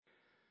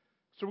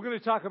So we're going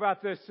to talk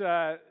about this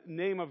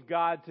name of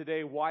God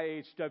today,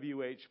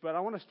 YHWH. But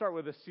I want to start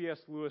with a C.S.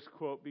 Lewis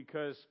quote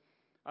because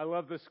I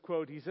love this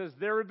quote. He says,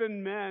 "There have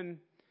been men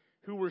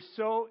who were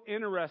so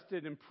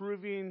interested in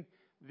proving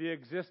the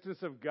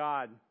existence of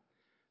God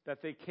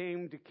that they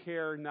came to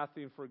care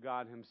nothing for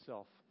God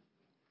himself."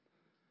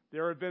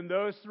 There have been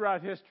those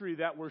throughout history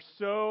that were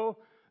so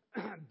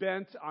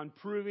bent on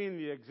proving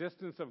the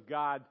existence of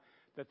God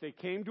that they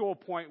came to a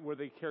point where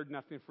they cared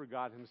nothing for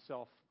God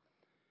himself.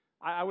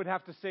 I would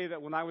have to say that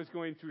when I was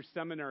going through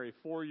seminary,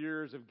 4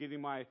 years of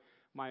getting my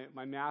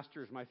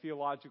master's, my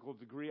theological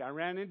degree, I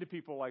ran into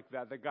people like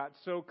that got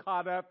so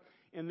caught up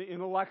in the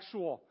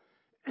intellectual,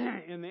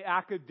 in the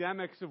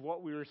academics of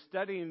what we were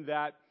studying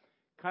that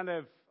kind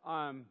of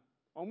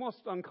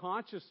almost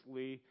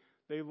unconsciously,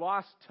 they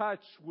lost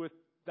touch with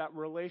that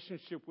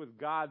relationship with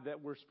God that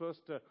we're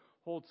supposed to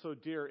hold so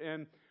dear.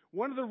 And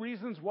one of the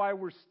reasons why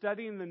we're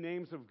studying the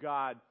names of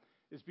God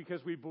is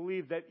because we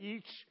believe that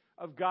each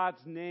of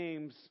God's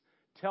names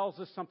tells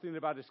us something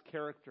about his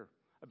character,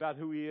 about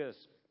who he is.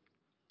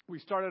 We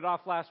started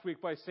off last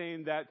week by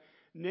saying that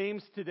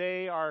names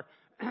today are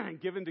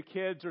given to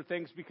kids or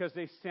things because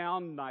they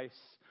sound nice,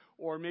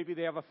 or maybe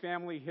they have a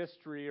family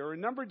history, or a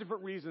number of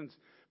different reasons.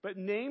 But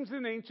names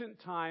in ancient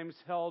times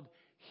held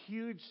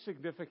huge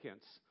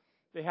significance.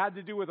 They had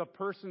to do with a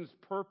person's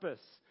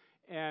purpose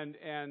and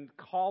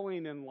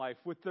calling in life,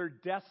 with their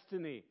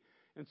destiny.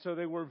 And so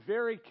they were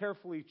very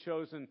carefully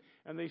chosen,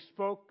 and they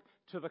spoke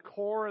to the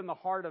core and the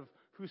heart of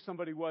who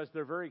somebody was,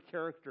 their very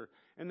character.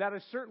 And that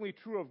is certainly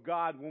true of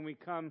God when we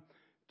come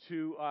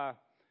to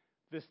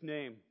this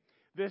name.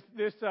 This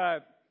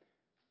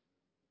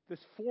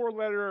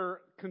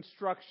four-letter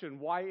construction,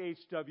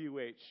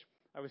 YHWH.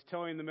 I was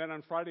telling the men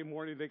on Friday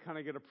morning, they kind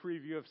of get a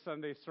preview of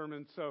Sunday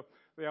sermons, so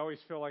they always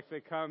feel like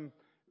they come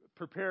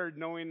prepared,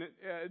 knowing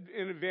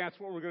in advance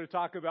what we're going to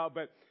talk about.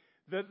 But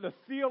the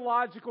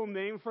theological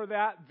name for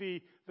that,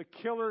 the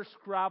killer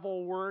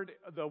Scrabble word,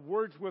 the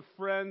words with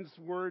friends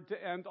word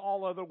to end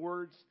all other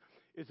words,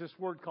 is this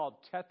word called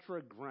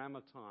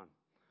tetragrammaton.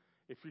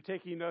 If you're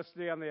taking notes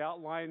today on the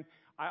outline,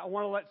 I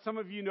want to let some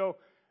of you know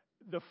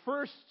the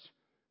first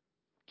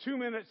 2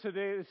 minutes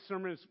today, this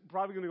sermon is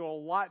probably going to go a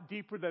lot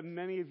deeper than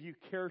many of you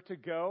care to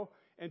go.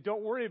 And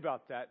don't worry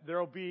about that. There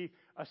will be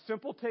a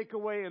simple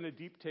takeaway and a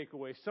deep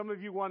takeaway. Some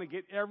of you want to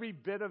get every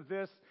bit of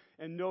this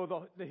and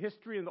know the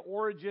history and the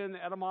origin,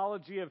 the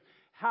etymology of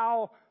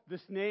how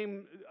this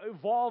name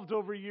evolved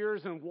over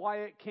years and why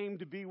it came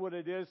to be what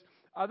it is.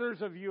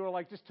 Others of you are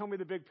like, just tell me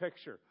the big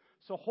picture.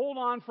 So hold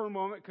on for a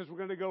moment because we're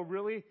going to go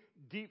really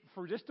deep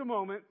for just a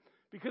moment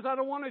because I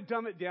don't want to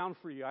dumb it down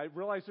for you. I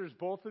realize there's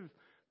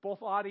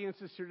both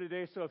audiences here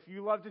today, so if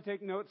you love to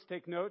take notes,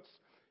 take notes.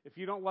 If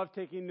you don't love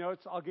taking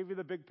notes, I'll give you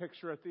the big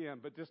picture at the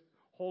end, but just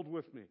hold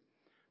with me.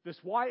 This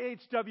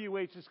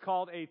YHWH is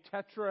called a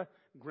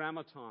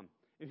tetragrammaton.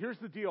 And here's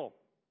the deal.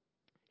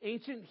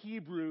 Ancient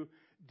Hebrew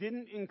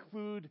didn't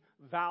include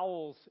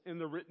vowels in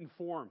the written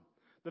form.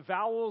 The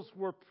vowels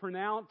were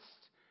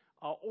pronounced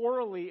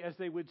orally as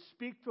they would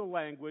speak the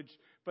language,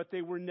 but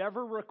they were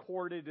never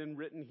recorded in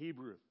written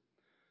Hebrew.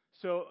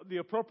 So the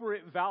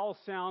appropriate vowel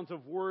sounds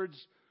of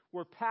words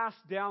were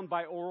passed down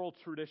by oral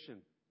tradition.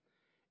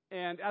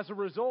 And as a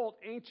result,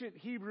 ancient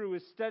Hebrew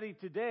is studied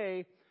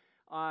today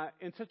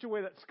in such a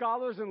way that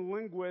scholars and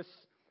linguists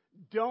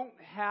don't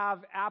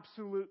have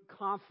absolute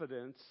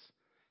confidence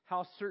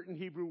how certain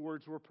Hebrew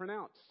words were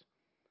pronounced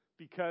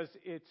because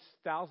it's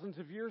thousands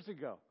of years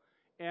ago.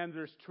 And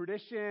there's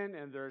tradition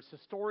and there's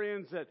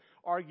historians that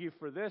argue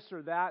for this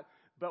or that,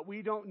 but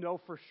we don't know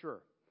for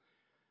sure.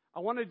 I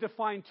want to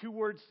define two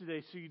words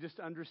today so you just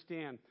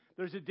understand.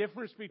 There's a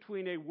difference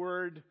between a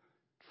word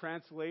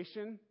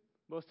translation.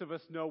 Most of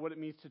us know what it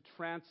means to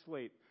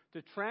translate.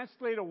 To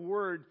translate a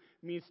word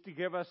means to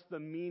give us the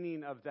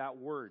meaning of that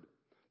word.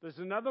 There's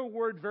another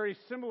word very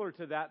similar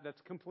to that that's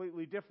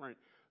completely different.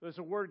 There's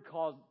a word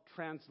called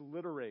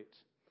transliterate.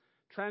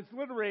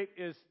 Transliterate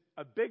is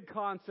a big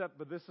concept,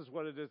 but this is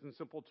what it is in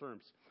simple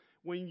terms.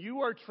 When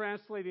you are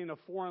translating a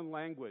foreign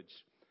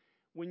language,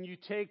 when you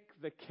take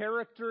the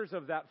characters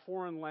of that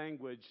foreign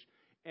language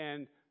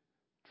and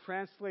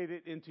translate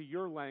it into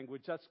your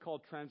language, that's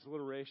called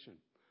transliteration.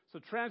 So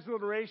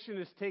transliteration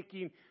is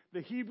taking the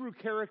Hebrew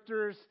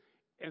characters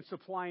and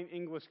supplying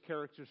English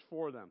characters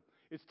for them.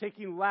 It's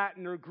taking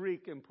Latin or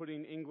Greek and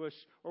putting English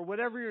or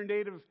whatever your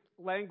native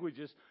language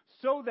is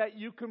so that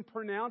you can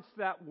pronounce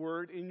that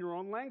word in your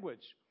own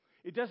language.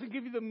 It doesn't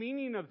give you the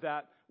meaning of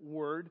that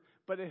word,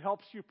 but it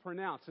helps you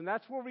pronounce. And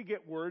that's where we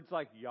get words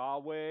like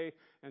Yahweh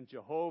and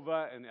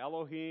Jehovah and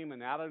Elohim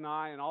and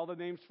Adonai and all the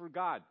names for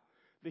God.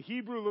 The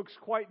Hebrew looks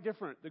quite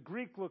different. The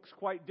Greek looks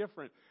quite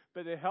different,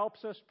 but it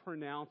helps us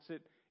pronounce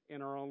it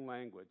in our own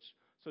language.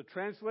 So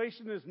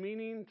translation is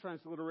meaning,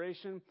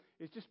 transliteration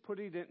is just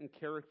putting it in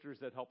characters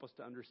that help us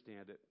to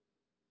understand it.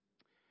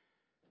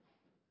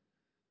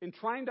 In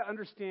trying to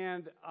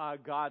understand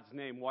God's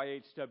name,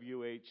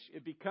 YHWH,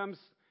 it becomes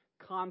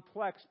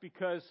complex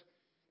because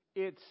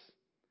it's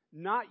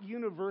not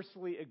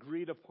universally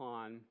agreed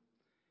upon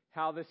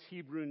how this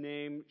Hebrew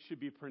name should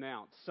be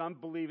pronounced. Some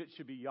believe it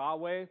should be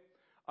Yahweh.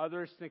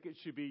 Others think it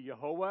should be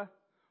Yehovah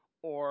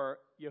or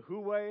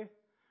Yahuwah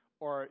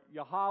or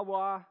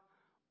Yahweh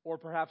or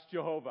perhaps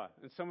Jehovah.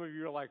 And some of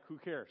you are like, who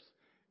cares?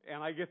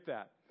 And I get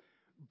that.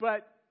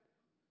 But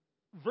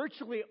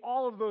virtually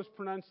all of those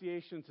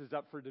pronunciations is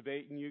up for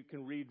debate, and you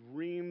can read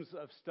reams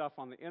of stuff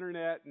on the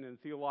internet and in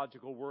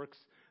theological works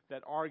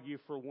that argue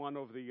for one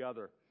over the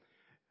other.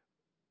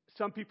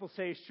 Some people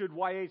say, should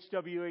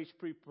YHWH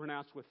be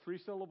pronounced with 3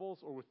 syllables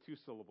or with 2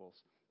 syllables?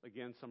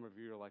 Again, some of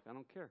you are like, I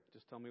don't care.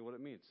 Just tell me what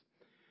it means.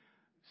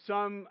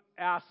 Some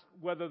ask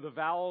whether the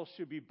vowel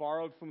should be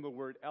borrowed from the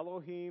word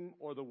Elohim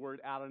or the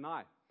word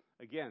Adonai.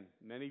 Again,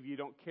 many of you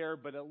don't care,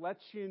 but it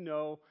lets you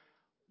know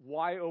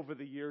why over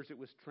the years it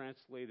was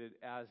translated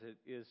as it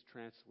is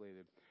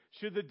translated.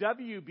 Should the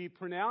W be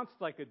pronounced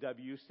like a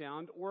W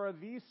sound or a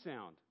V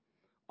sound?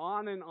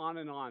 On and on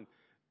and on.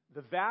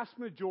 The vast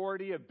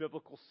majority of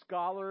biblical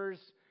scholars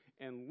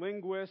and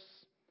linguists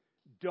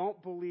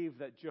don't believe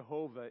that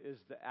Jehovah is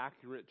the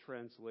accurate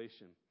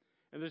translation.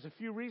 And there's a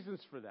few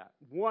reasons for that.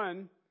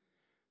 One,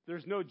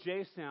 there's no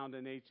J sound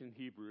in ancient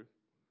Hebrew.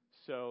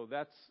 So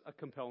that's a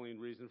compelling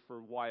reason for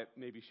why it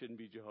maybe shouldn't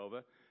be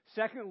Jehovah.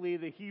 Secondly,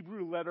 the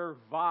Hebrew letter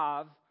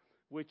Vav,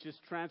 which is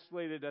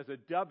translated as a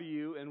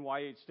W in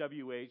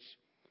YHWH,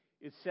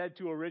 is said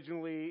to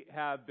originally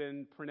have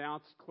been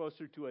pronounced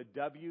closer to a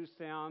W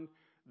sound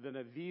than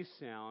a V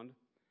sound.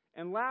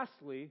 And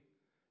lastly,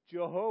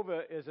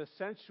 Jehovah is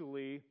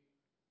essentially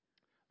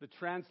the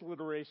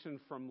transliteration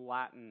from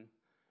Latin.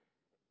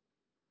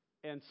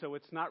 And so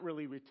it's not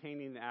really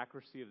retaining the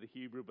accuracy of the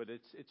Hebrew, but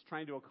it's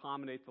trying to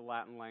accommodate the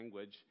Latin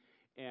language.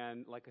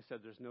 And like I said,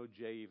 there's no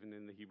J even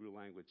in the Hebrew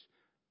language.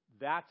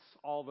 That's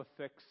all the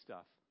thick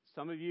stuff.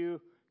 Some of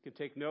you can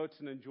take notes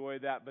and enjoy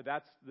that, but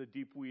that's the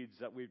deep weeds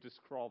that we've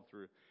just crawled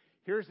through.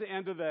 Here's the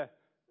end of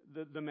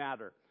the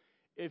matter.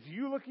 If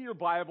you look at your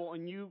Bible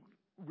and you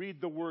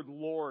read the word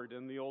Lord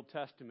in the Old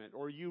Testament,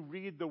 or you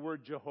read the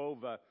word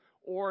Jehovah,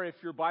 or if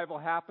your Bible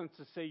happens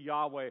to say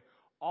Yahweh,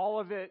 all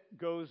of it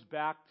goes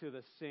back to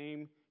the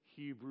same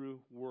Hebrew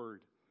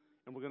word.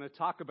 And we're going to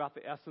talk about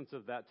the essence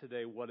of that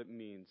today, what it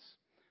means.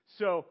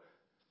 So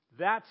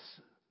that's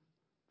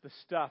the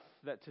stuff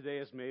that today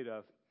is made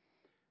of.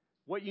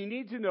 What you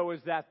need to know is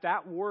that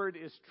that word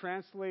is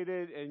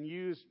translated and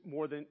used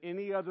more than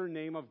any other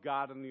name of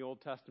God in the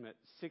Old Testament,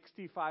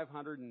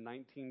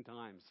 6,519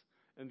 times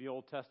in the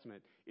Old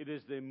Testament. It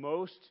is the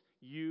most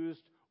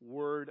used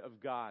word of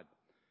God.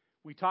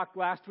 We talked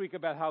last week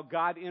about how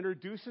God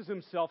introduces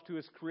himself to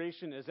his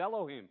creation as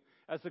Elohim,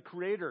 as the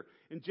creator.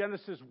 In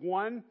Genesis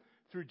 1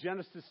 through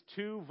Genesis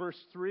 2, verse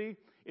 3,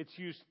 it's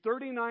used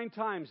 39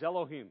 times,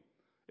 Elohim.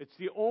 It's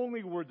the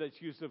only word that's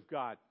used of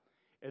God.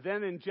 And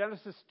then in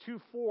Genesis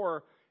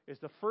 2:4 is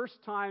the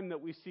first time that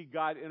we see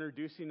God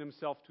introducing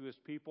himself to his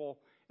people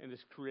and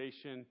his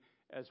creation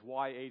as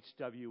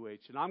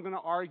YHWH. And I'm going to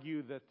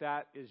argue that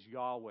that is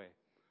Yahweh.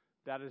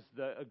 That is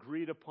the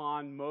agreed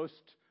upon,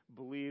 most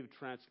believed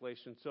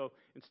translation. So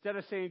instead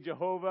of saying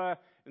Jehovah,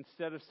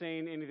 instead of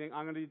saying anything,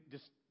 I'm going to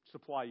just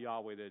supply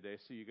Yahweh today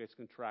so you guys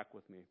can track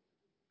with me.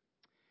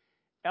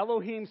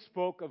 Elohim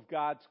spoke of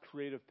God's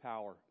creative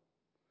power.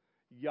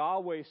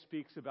 Yahweh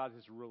speaks about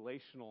his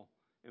relational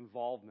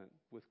involvement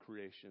with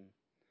creation.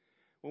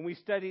 When we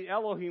studied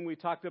Elohim, we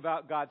talked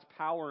about God's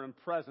power and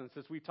presence.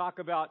 As we talk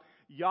about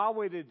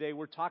Yahweh today,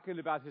 we're talking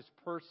about his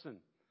person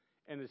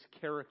and his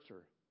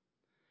character.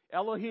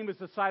 Elohim is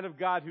the side of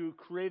God who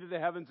created the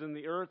heavens and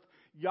the earth.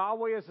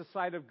 Yahweh is the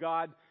side of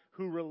God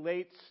who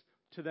relates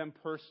to them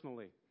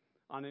personally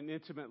on an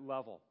intimate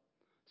level.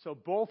 So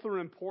both are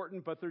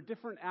important, but they're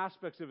different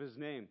aspects of his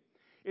name.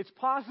 It's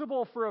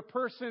possible for a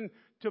person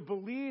to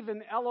believe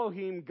in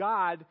Elohim,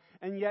 God,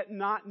 and yet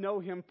not know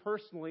him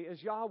personally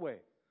as Yahweh.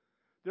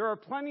 There are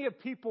plenty of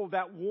people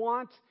that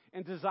want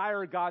and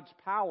desire God's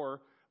power,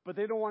 but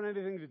they don't want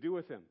anything to do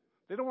with him.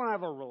 They don't want to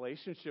have a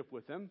relationship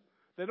with him.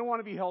 They don't want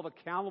to be held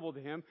accountable to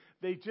him.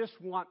 They just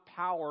want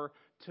power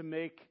to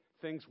make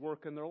things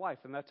work in their life,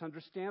 and that's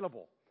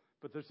understandable.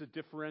 But there's a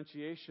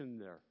differentiation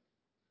there.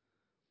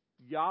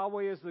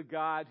 Yahweh is the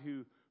God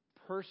who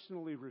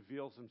personally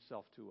reveals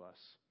himself to us.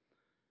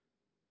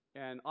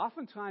 And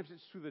oftentimes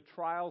it's through the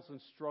trials and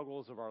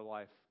struggles of our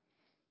life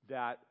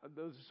that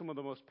those are some of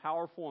the most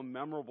powerful and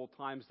memorable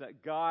times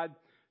that God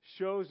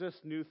shows us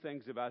new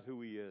things about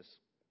who he is.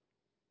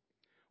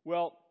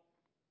 Well,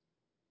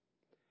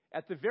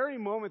 at the very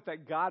moment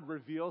that God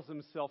reveals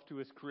himself to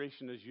his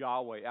creation as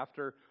Yahweh,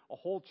 after a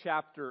whole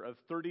chapter of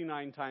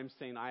 39 times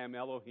saying, I am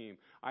Elohim,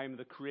 I am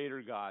the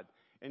creator God.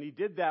 And he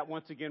did that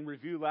once again,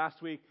 review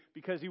last week,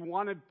 because he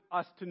wanted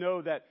us to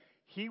know that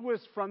he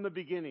was from the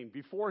beginning.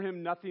 Before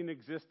him, nothing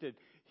existed.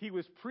 He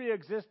was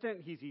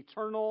pre-existent. He's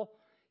eternal.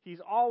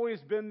 He's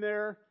always been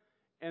there.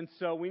 And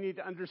so we need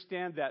to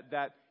understand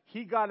that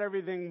he got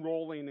everything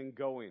rolling and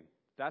going.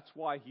 That's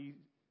why he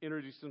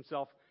introduced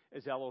himself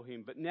as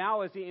Elohim. But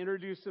now as he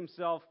introduced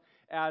himself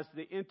as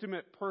the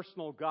intimate,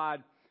 personal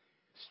God,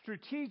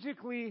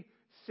 strategically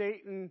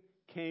Satan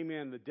came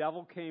in. The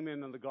devil came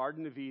in the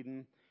Garden of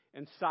Eden,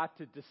 and sought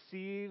to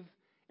deceive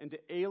and to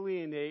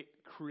alienate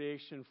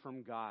creation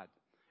from God.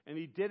 And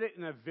he did it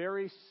in a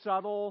very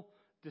subtle,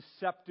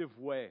 deceptive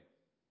way.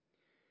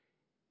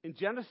 In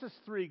Genesis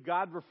 3,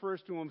 God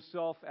refers to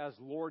himself as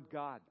Lord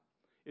God.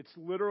 It's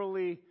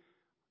literally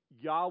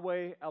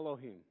Yahweh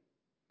Elohim.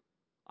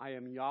 I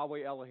am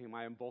Yahweh Elohim.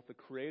 I am both the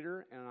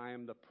creator and I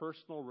am the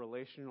personal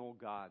relational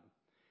God.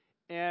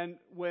 And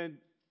when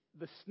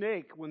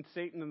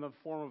Satan in the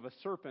form of a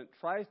serpent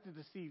tries to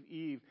deceive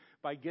Eve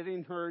by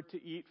getting her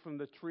to eat from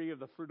the tree of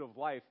the fruit of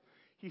life,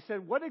 he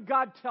said, "What did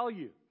God tell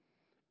you?"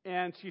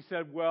 And she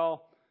said,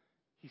 "Well,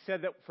 he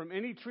said that from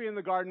any tree in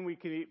the garden we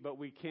can eat, but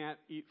we can't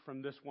eat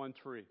from this one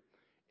tree."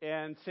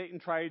 And Satan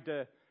tried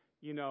to,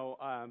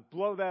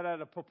 blow that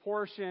out of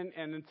proportion.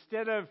 And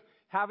instead of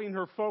having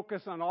her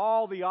focus on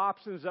all the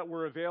options that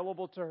were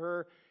available to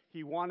her,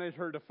 he wanted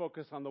her to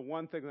focus on the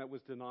one thing that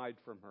was denied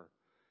from her.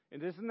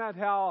 And isn't that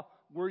how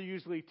we're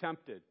usually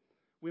tempted?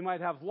 We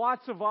might have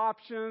lots of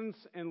options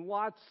and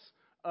lots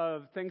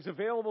of things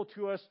available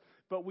to us,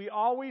 but we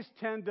always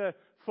tend to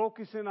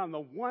focus in on the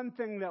one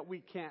thing that we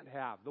can't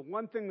have, the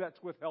one thing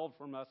that's withheld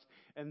from us,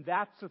 and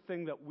that's the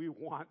thing that we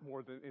want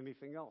more than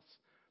anything else.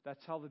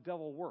 That's how the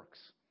devil works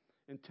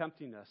in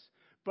tempting us.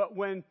 But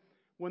when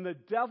the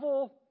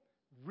devil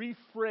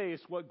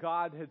rephrased what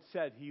God had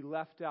said, he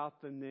left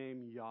out the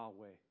name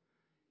Yahweh.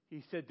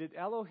 He said, "Did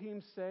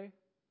Elohim say?"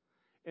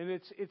 And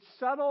it's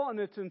subtle and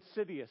it's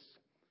insidious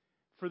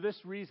for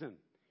this reason.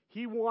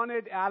 He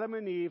wanted Adam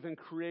and Eve in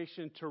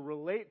creation to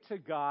relate to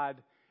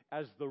God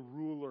as the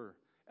ruler,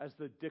 as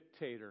the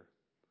dictator,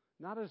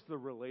 not as the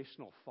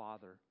relational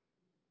father.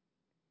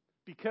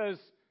 Because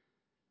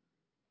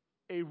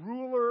a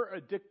ruler,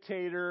 a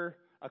dictator,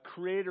 a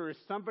creator is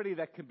somebody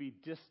that can be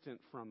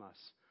distant from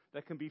us,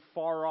 that can be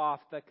far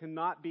off, that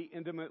cannot be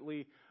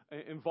intimately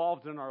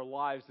involved in our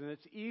lives. And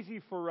it's easy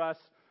for us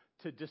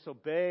to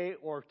disobey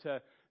or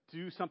to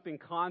do something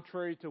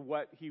contrary to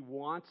what he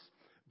wants.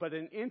 But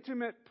an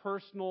intimate,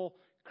 personal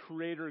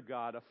creator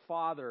God, a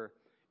father,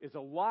 is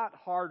a lot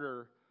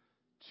harder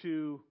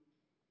to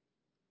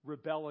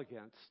rebel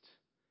against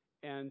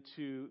and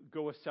to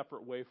go a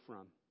separate way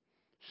from.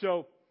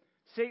 So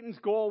Satan's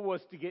goal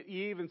was to get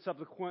Eve and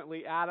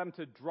subsequently Adam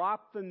to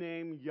drop the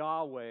name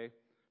Yahweh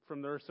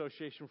from their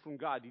association from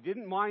God. He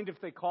didn't mind if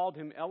they called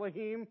him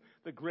Elohim,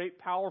 the great,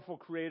 powerful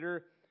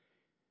creator,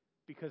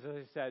 because, as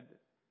I said,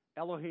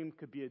 Elohim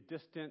could be a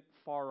distant,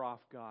 far-off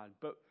God.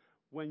 But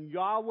when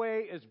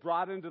Yahweh is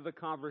brought into the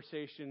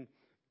conversation,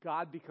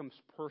 God becomes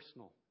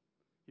personal.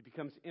 He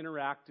becomes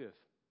interactive.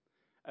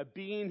 A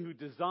being who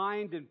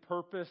designed and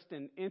purposed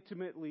and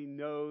intimately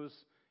knows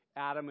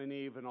Adam and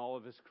Eve and all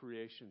of his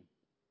creation.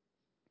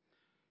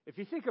 If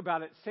you think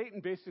about it,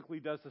 Satan basically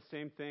does the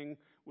same thing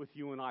with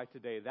you and I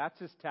today. That's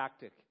his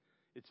tactic.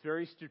 It's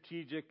very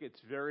strategic.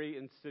 It's very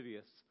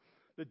insidious.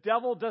 The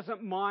devil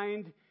doesn't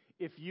mind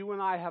if you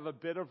and I have a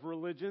bit of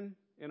religion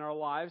in our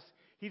lives.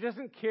 He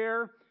doesn't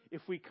care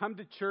if we come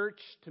to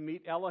church to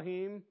meet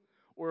Elohim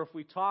or if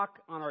we talk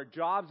on our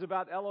jobs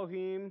about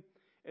Elohim,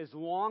 as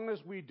long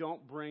as we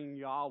don't bring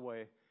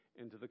Yahweh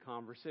into the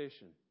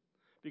conversation.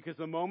 Because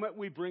the moment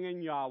we bring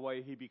in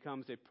Yahweh, he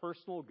becomes a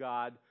personal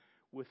God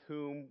with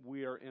whom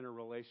we are in a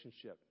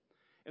relationship.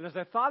 And as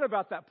I thought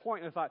about that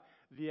point, I thought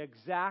the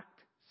exact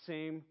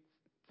same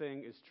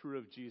thing is true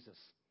of Jesus.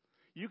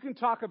 You can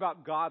talk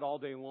about God all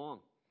day long,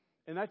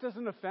 and that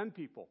doesn't offend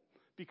people,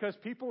 because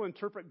people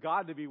interpret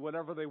God to be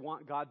whatever they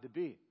want God to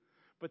be.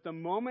 But the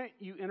moment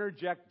you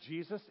interject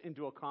Jesus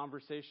into a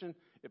conversation,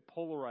 it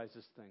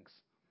polarizes things.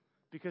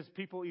 Because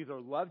people either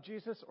love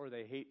Jesus or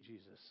they hate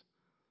Jesus.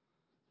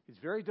 He's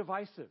very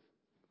divisive.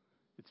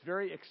 It's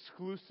very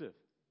exclusive.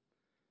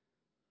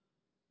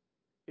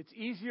 It's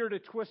easier to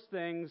twist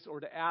things or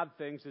to add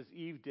things, as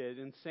Eve did,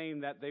 in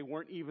saying that they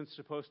weren't even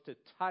supposed to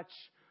touch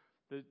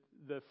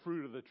the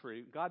fruit of the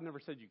tree. God never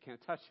said you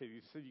can't touch it. He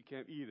said you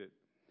can't eat it.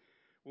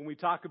 When we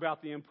talk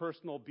about the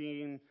impersonal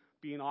being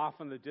off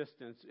in the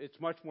distance, it's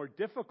much more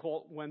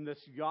difficult when this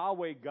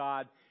Yahweh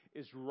God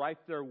is right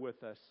there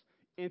with us,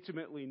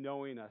 intimately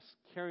knowing us,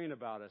 caring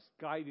about us,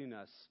 guiding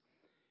us,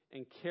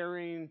 and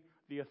carrying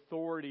the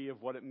authority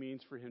of what it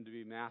means for him to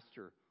be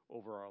master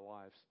over our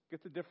lives.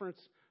 Get the difference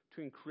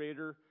between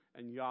creator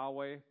and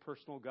Yahweh,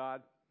 personal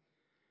God?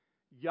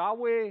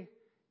 Yahweh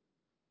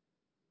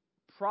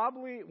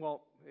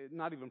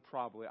not even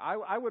probably.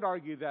 I would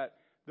argue that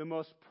the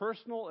most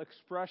personal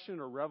expression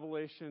or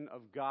revelation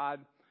of God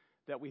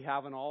that we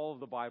have in all of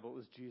the Bible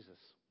is Jesus.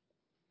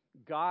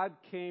 God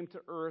came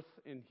to earth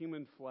in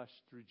human flesh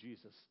through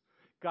Jesus.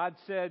 God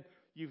said,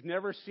 "You've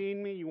never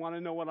seen me. You want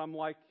to know what I'm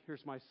like?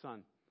 Here's my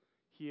son.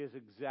 He is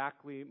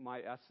exactly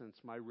my essence,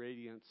 my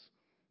radiance.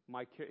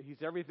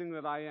 He's everything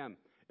that I am."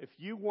 If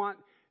you want,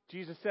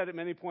 Jesus said at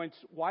many points,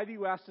 "Why do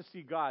you ask to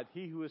see God?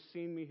 He who has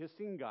seen me has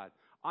seen God.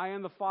 I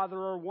and the Father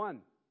are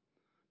one."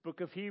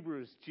 Book of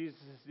Hebrews,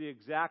 Jesus is the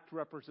exact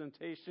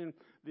representation,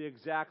 the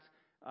exact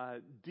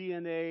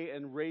DNA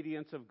and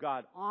radiance of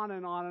God. On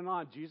and on and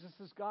on. Jesus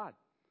is God.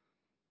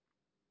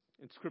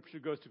 And Scripture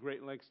goes to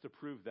great lengths to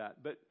prove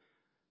that. But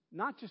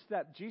not just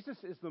that, Jesus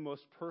is the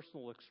most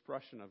personal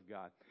expression of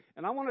God.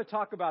 And I want to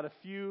talk about a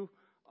few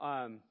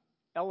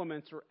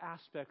elements or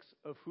aspects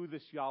of who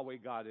this Yahweh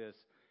God is.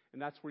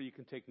 And that's where you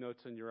can take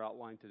notes on your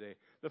outline today.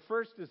 The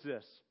first is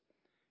this.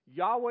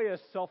 Yahweh is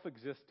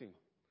self-existing.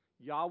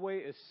 Yahweh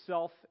is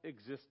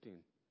self-existing.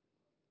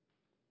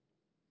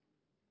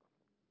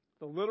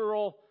 The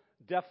literal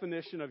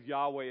definition of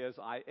Yahweh is,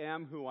 I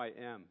am who I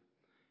am.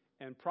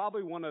 And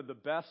probably one of the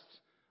best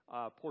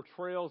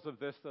portrayals of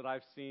this that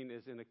I've seen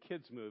is in a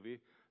kids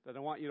movie that I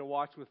want you to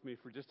watch with me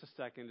for just a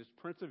second. It's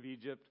Prince of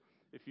Egypt.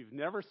 If you've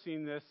never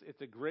seen this,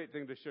 it's a great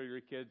thing to show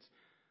your kids.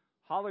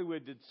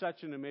 Hollywood did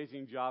such an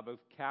amazing job of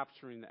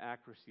capturing the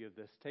accuracy of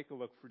this. Take a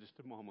look for just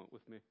a moment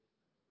with me.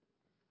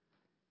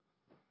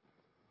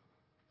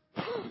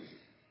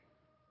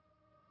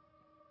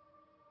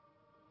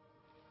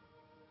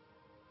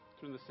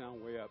 Turn the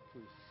sound way up,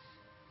 please.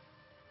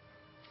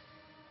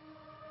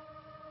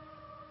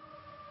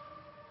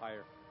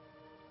 Higher.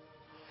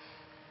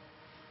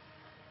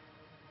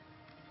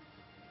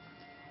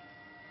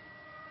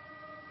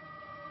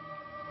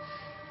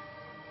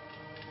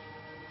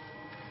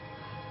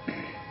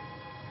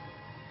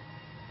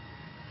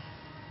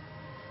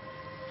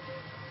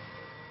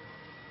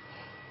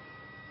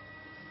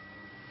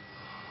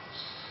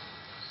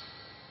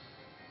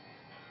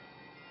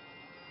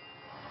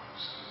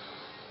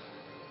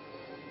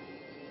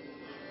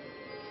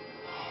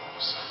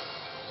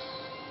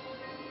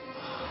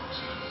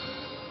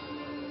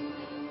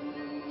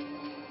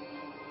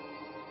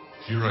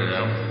 Here I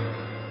am.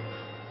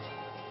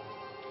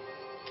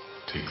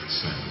 Take the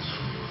sandals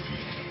from your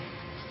feet.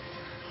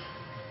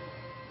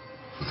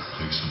 For the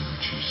place on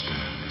which you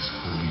stand is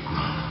holy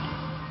ground.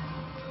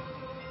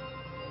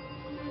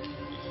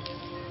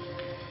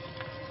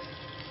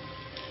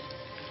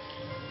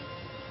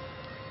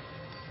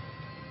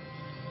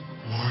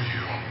 Who are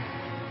you?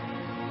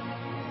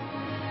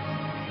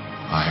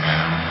 I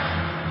am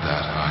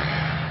that I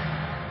am.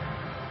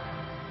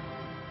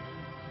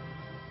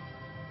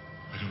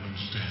 I don't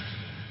understand.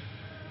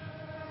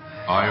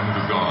 I am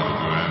the God of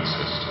your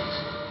ancestors,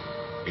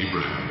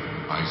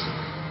 Abraham, Isaac,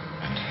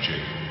 and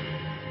Jacob.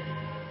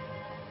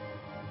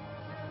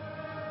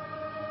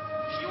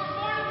 You were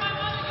born of my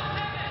mother,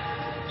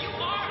 Yocheved. You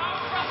are our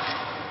prophet.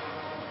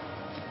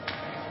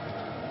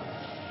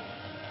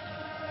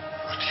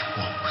 What do you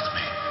want with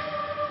me?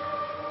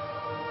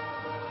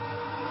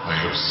 I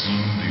have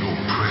seen the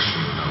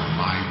oppression of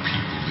my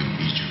people in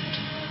Egypt,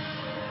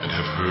 and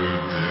have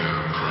heard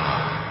their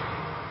cry.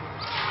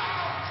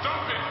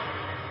 Stop it!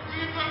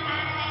 Leave that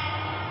man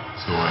alone!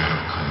 So I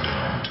have come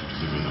down to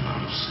deliver them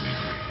out of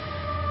slavery,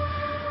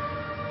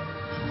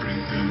 and bring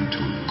them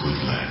to a good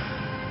land.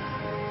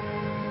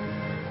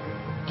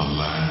 A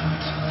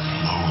land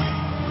flowing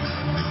with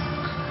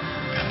milk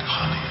and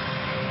honey.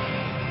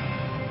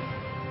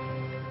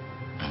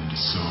 And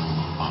so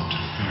unto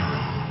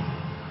Pharaoh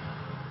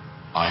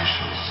I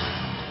shall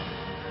send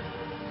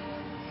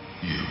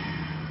you.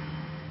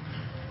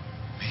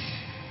 Me?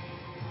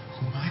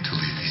 Who am I to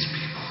lead these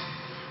people?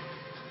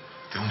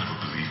 They'll never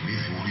believe me.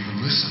 They won't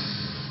even listen.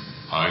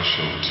 I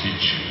shall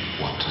teach you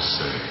what to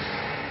say.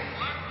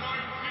 Let my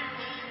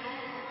people go!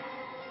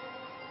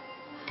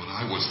 But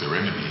I was their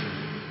enemy.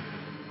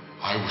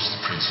 I was the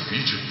prince of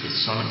Egypt, the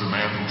son of the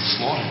man who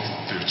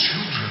slaughtered their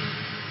children.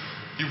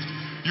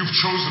 You've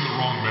chosen the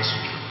wrong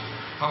messenger.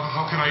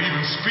 How can I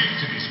even speak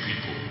to these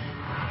people?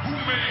 Who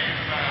made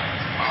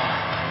man's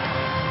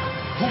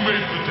mouth? Who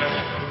made the deaf,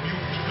 the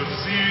mute, the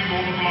seeing,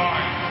 or the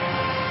blind?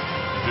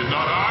 Did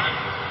not I?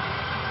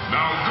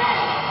 Now go!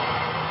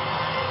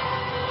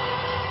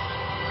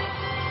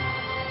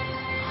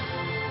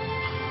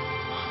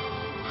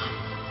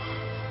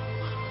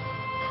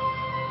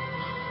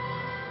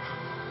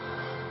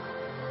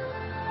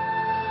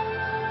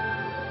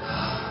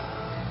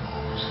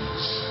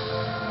 Moses,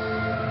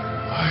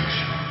 I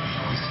shall be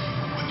with you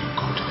when you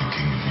go to the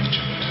king of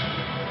Egypt.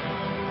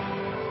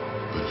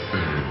 But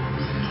Pharaoh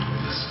will not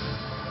listen.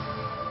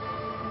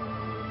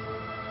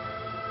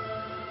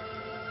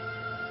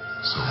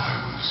 So I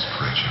will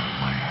stretch out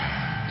my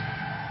hand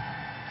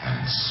and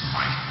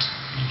smite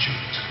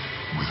Egypt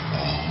with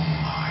all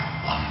my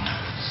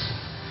wonders.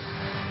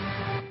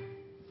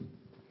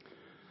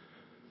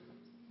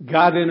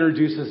 God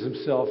introduces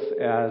himself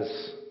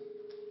as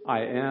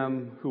I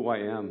am who I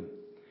am.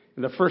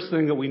 And the first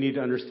thing that we need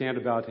to understand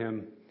about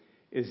him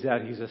is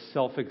that he's a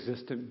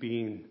self-existent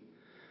being.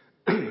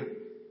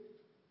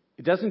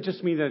 It doesn't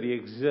just mean that he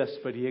exists,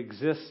 but he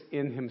exists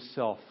in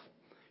himself.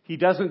 He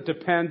doesn't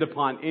depend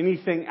upon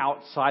anything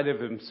outside of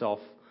himself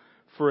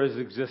for his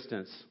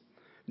existence.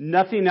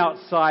 Nothing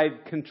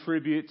outside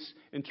contributes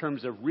in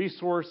terms of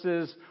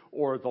resources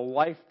or the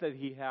life that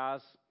he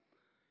has.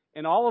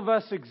 And all of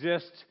us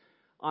exist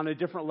on a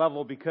different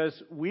level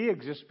because we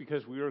exist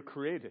because we were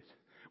created.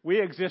 We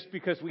exist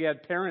because we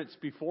had parents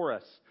before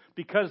us.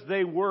 Because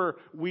they were,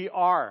 we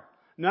are.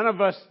 None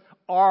of us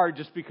are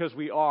just because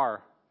we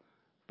are.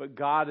 But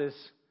God is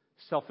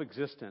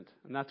self-existent.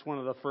 And that's one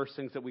of the first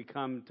things that we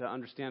come to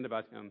understand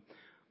about him.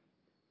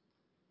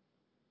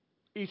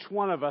 Each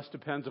one of us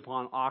depends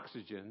upon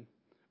oxygen,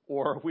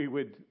 or we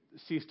would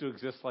cease to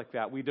exist like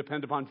that. We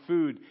depend upon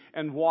food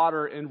and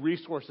water and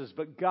resources,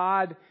 but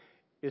God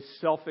is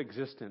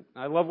self-existent.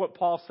 I love what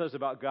Paul says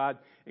about God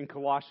in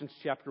Colossians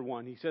chapter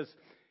 1. He says,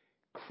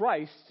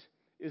 Christ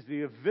is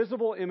the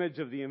visible image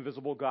of the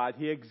invisible God.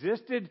 He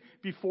existed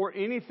before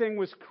anything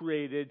was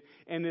created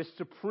and is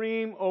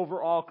supreme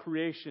over all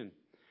creation.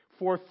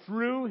 For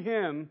through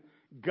him,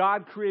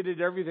 God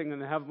created everything in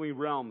the heavenly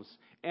realms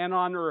and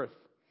on earth.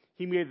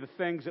 He made the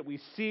things that we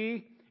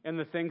see and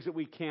the things that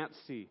we can't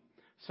see,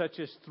 such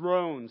as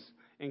thrones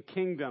and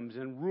kingdoms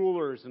and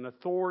rulers and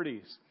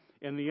authorities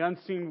in the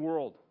unseen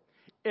world.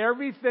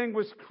 Everything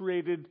was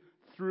created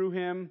through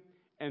him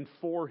and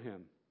for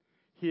him.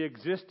 He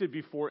existed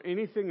before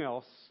anything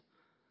else,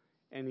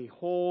 and he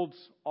holds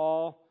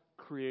all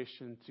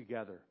creation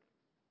together.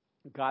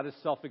 God is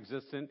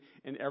self-existent,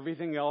 and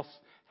everything else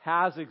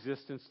has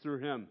existence through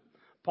him.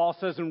 Paul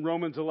says in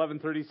Romans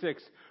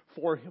 11:36,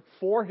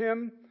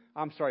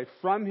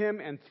 from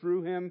him and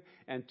through him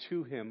and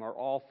to him are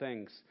all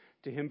things.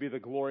 To him be the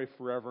glory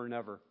forever and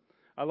ever.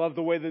 I love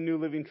the way the New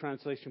Living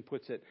Translation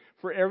puts it.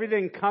 For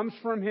everything comes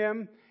from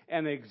him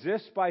and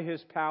exists by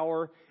his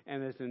power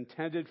and is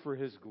intended for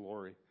his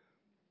glory.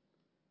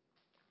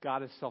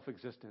 God is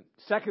self-existent.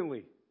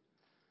 Secondly,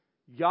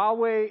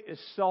 Yahweh is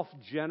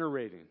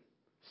self-generating.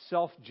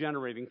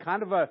 Self-generating.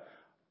 Kind of a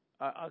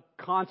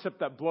concept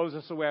that blows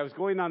us away. I was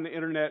going on the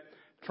internet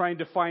trying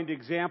to find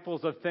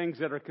examples of things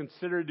that are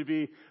considered to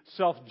be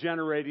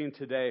self-generating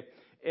today.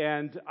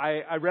 And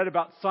I read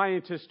about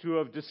scientists who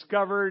have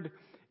discovered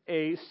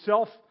a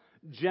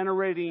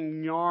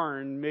self-generating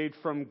yarn made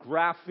from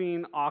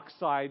graphene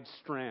oxide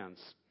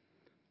strands.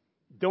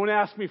 Don't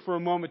ask me for a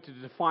moment to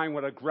define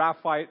what a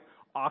graphite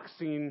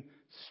oxide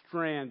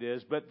strand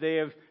is, but they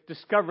have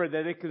discovered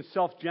that it can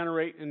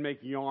self-generate and make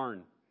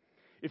yarn.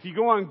 If you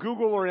go on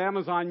Google or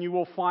Amazon, you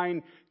will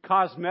find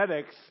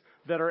cosmetics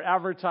that are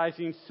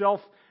advertising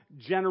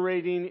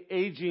self-generating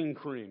aging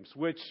creams,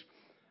 which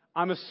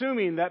I'm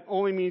assuming that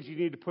only means you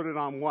need to put it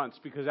on once,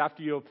 because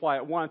after you apply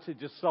it once, it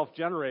just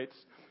self-generates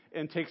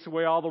and takes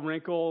away all the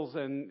wrinkles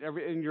and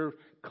you're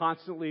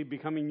constantly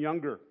becoming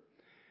younger.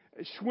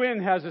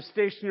 Schwinn has a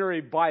stationary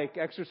bike,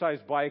 exercise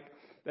bike,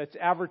 that's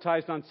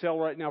advertised on sale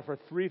right now for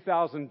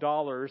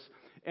 $3,000,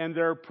 and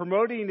they're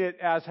promoting it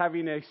as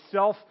having a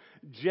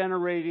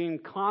self-generating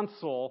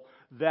console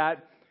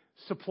that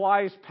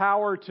supplies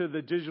power to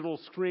the digital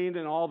screen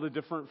and all the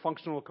different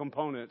functional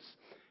components.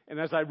 And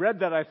as I read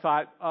that, I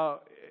thought,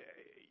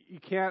 you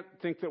can't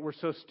think that we're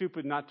so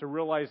stupid not to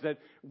realize that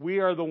we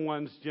are the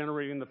ones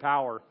generating the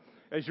power.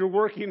 As you're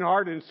working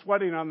hard and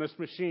sweating on this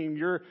machine,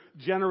 you're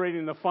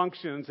generating the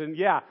functions. And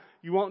yeah,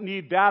 you won't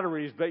need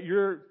batteries, but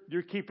you're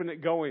keeping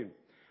it going.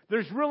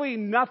 There's really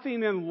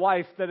nothing in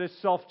life that is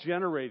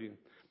self-generating.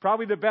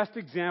 Probably the best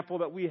example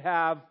that we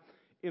have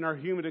in our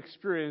human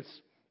experience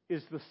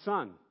is the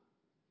sun.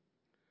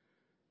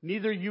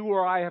 Neither you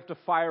or I have to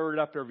fire it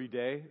up every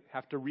day,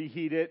 have to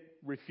reheat it,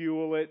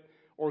 refuel it,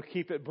 or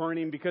keep it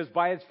burning, because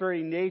by its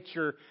very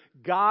nature,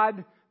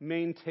 God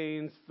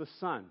maintains the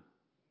sun.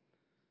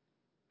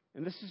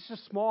 And this is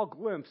just a small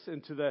glimpse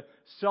into the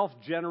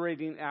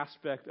self-generating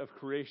aspect of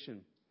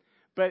creation.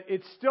 But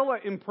it's still an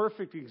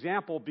imperfect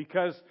example,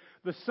 because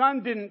the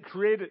sun didn't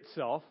create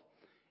itself,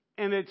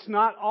 and it's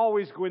not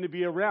always going to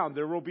be around.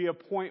 There will be a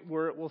point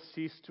where it will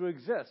cease to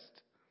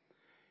exist.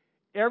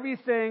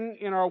 Everything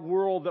in our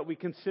world that we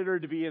consider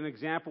to be an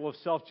example of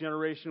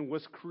self-generation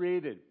was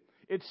created.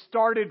 It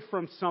started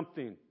from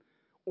something,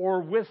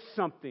 or with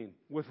something,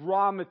 with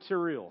raw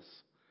materials.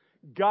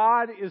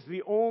 God is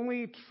the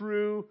only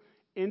true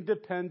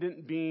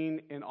independent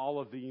being in all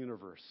of the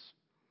universe,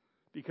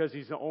 because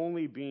he's the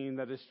only being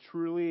that is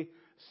truly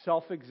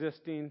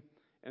self-existing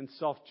and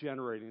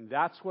self-generating.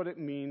 That's what it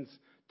means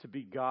to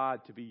be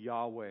God, to be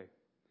Yahweh.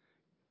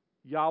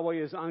 Yahweh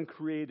is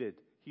uncreated.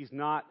 He's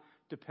not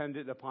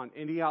dependent upon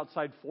any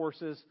outside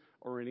forces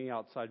or any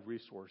outside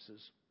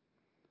resources.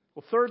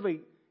 Well,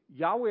 thirdly,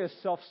 Yahweh is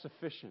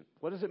self-sufficient.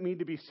 What does it mean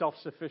to be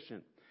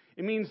self-sufficient?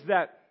 It means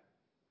that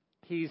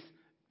he's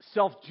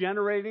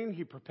self-generating.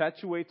 He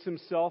perpetuates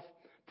himself,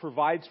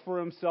 provides for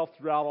himself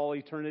throughout all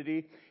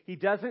eternity. He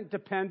doesn't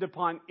depend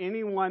upon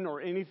anyone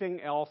or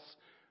anything else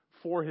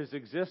for his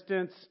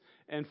existence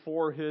and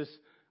for his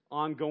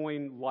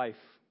ongoing life.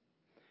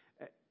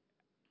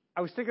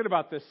 I was thinking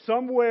about this.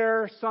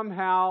 Somewhere,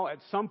 somehow, at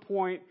some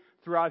point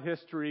throughout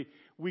history,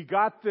 we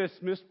got this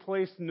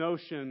misplaced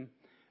notion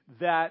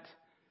that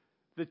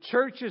the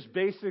church is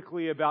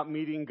basically about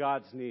meeting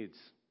God's needs.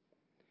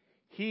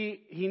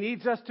 He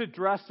needs us to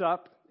dress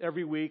up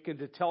every week and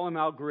to tell him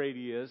how great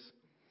he is.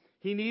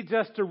 He needs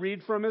us to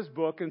read from his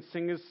book and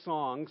sing his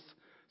songs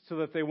so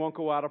that they won't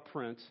go out of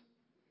print.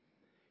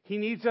 He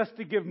needs us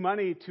to give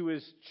money to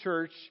his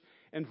church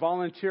and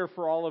volunteer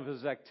for all of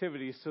his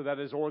activities so that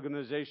his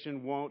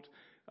organization won't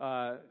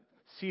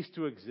cease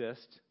to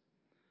exist.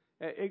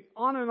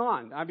 On and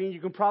on. I mean,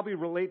 you can probably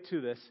relate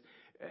to this.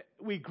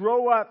 We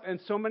grow up, and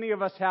so many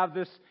of us have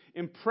this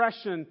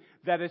impression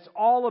that it's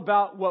all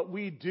about what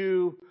we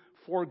do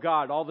for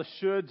God, all the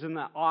shoulds and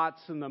the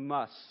oughts and the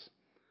musts.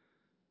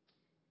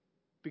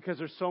 Because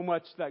there's so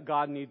much that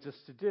God needs us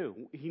to do.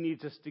 He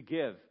needs us to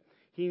give.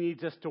 He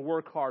needs us to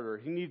work harder.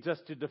 He needs us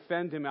to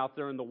defend Him out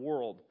there in the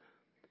world.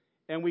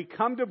 And we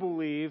come to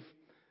believe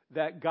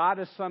that God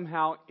is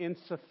somehow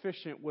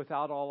insufficient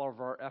without all of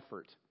our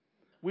effort.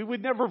 We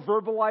would never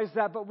verbalize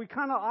that, but we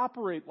kind of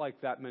operate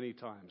like that many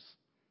times.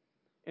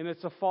 And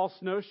it's a false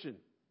notion.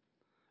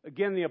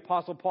 Again, the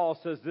Apostle Paul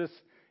says this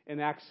in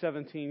Acts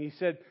 17. He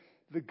said,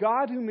 "The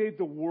God who made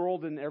the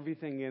world and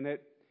everything in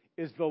it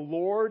is the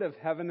Lord of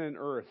heaven and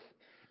earth,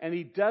 and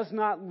He does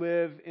not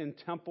live in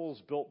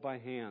temples built by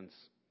hands.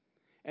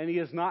 And He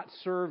is not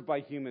served by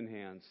human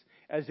hands,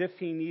 as if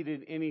He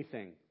needed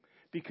anything,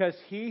 because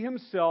He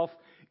Himself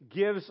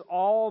gives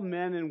all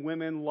men and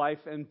women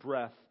life and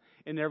breath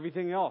and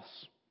everything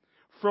else.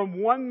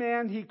 From one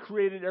man He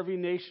created every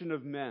nation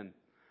of men,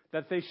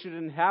 that they should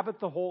inhabit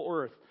the whole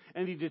earth.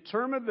 And He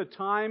determined the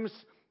times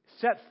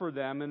set for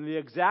them and the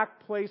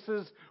exact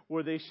places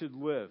where they should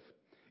live.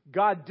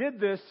 God did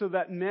this so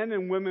that men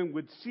and women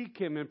would seek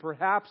Him and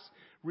perhaps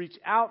reach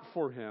out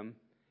for Him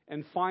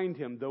and find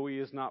Him, though He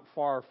is not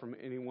far from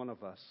any one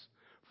of us.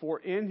 For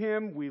in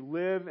Him we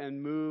live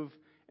and move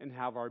and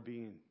have our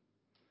being."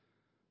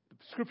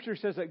 The Scripture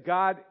says that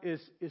God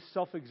is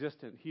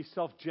self-existent. He's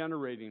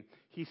self-generating.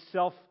 He's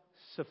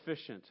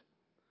self-sufficient.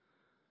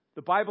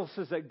 The Bible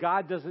says that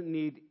God doesn't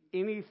need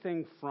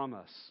anything from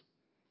us.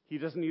 He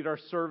doesn't need our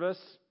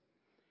service.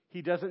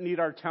 He doesn't need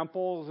our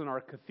temples and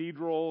our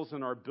cathedrals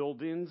and our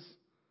buildings,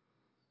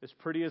 as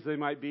pretty as they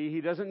might be.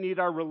 He doesn't need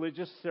our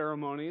religious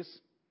ceremonies.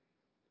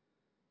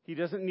 He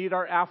doesn't need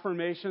our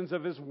affirmations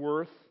of His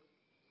worth.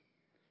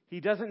 He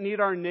doesn't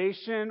need our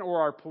nation or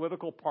our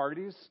political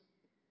parties.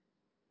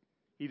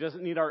 He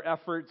doesn't need our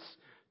efforts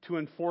to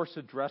enforce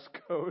a dress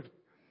code.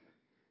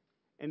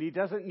 And He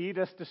doesn't need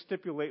us to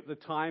stipulate the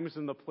times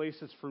and the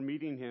places for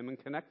meeting Him and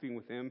connecting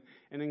with Him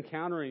and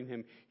encountering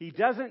Him. He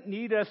doesn't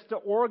need us to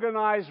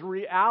organize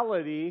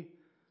reality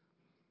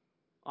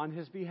on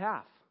His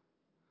behalf.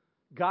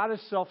 God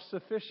is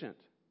self-sufficient.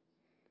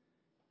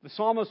 The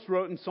psalmist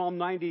wrote in Psalm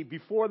 90,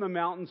 "Before the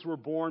mountains were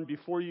born,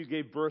 before you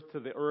gave birth to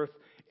the earth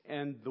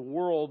and the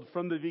world,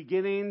 from the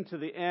beginning to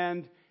the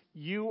end,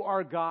 you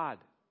are God."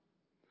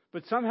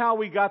 But somehow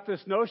we got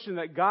this notion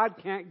that God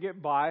can't get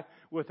by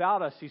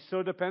without us. He's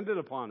so dependent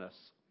upon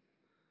us.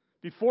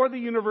 Before the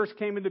universe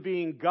came into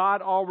being,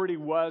 God already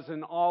was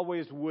and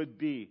always would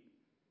be.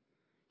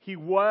 He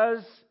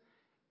was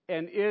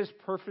and is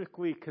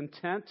perfectly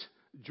content,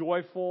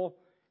 joyful,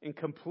 and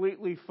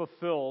completely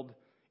fulfilled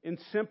in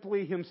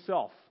simply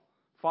Himself,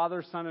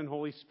 Father, Son, and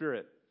Holy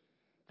Spirit.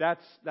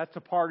 That's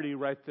a party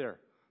right there.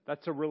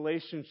 That's a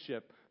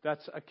relationship.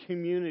 That's a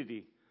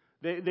community.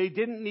 They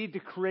didn't need to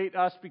create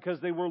us because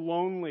they were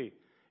lonely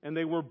and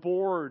they were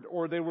bored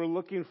or they were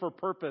looking for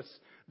purpose.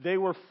 They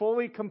were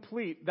fully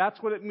complete.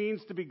 That's what it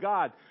means to be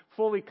God.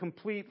 Fully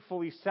complete,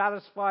 fully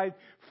satisfied,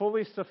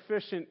 fully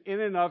sufficient in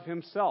and of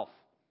Himself.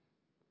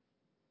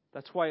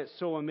 That's why it's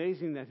so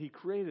amazing that He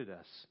created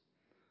us.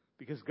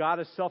 Because God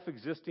is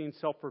self-existing,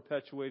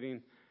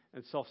 self-perpetuating,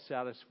 and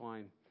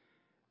self-satisfying.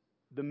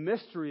 The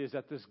mystery is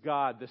that this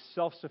God, this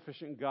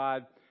self-sufficient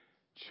God,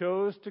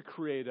 chose to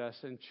create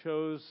us and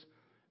chose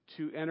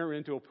to enter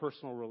into a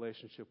personal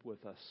relationship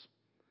with us.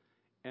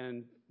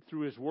 And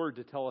through His Word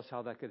to tell us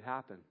how that could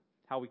happen.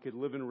 How we could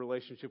live in a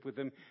relationship with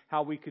Him.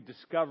 How we could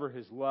discover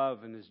His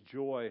love and His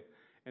joy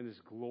and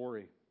His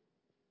glory.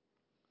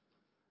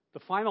 The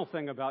final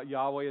thing about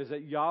Yahweh is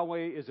that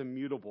Yahweh is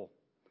immutable.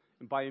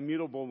 And by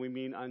immutable we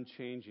mean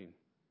unchanging.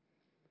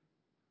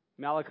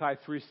 Malachi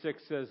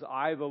 3:6 says,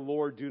 "I, the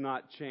Lord, do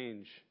not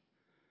change."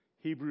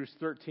 Hebrews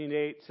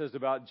 13:8 says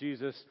about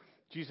Jesus,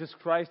 Jesus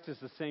Christ is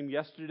the same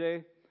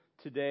yesterday,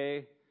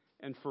 today,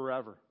 and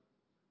forever.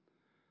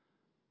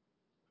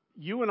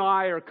 You and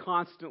I are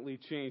constantly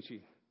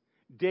changing.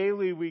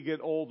 Daily we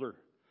get older.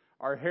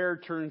 Our hair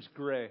turns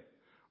gray.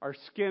 Our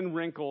skin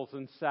wrinkles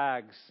and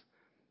sags.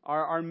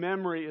 Our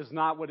memory is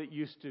not what it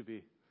used to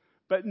be.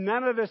 But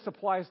none of this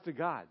applies to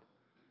God.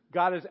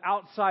 God is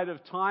outside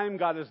of time.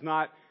 God is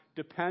not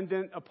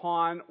dependent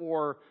upon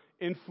or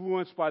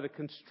influenced by the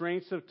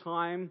constraints of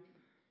time.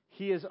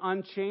 He is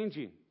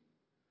unchanging.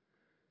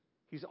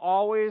 He's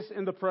always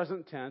in the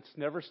present tense,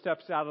 never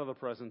steps out of the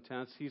present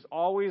tense. He's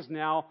always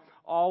now,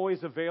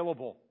 always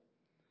available.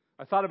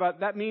 I thought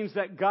about that means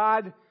that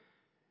God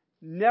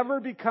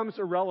never becomes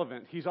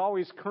irrelevant. He's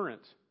always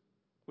current,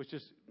 which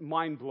is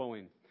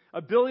mind-blowing.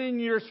 1 billion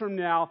years from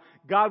now,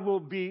 God will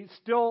be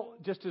still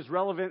just as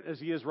relevant as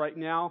He is right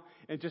now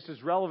and just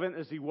as relevant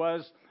as He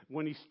was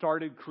when He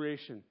started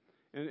creation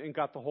and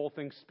got the whole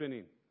thing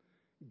spinning.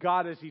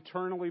 God is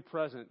eternally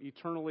present,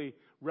 eternally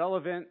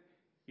relevant,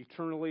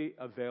 eternally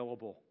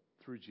available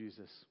through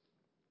Jesus.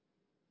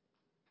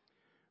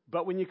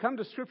 But when you come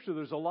to Scripture,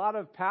 there's a lot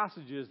of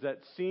passages that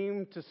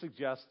seem to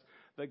suggest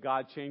that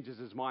God changes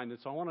His mind. And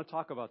so I want to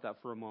talk about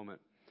that for a moment.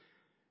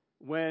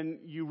 When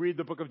you read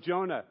the book of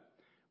Jonah,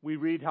 we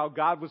read how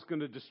God was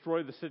going to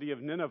destroy the city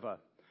of Nineveh.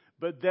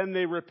 But then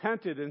they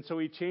repented, and so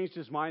He changed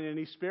His mind and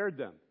He spared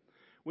them.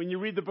 When you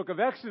read the book of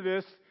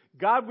Exodus,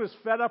 God was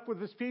fed up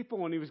with his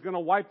people and he was going to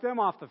wipe them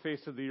off the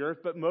face of the earth,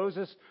 but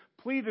Moses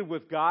pleaded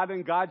with God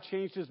and God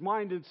changed his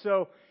mind. And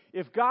so,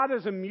 if God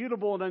is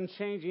immutable and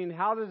unchanging,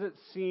 how does it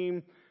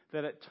seem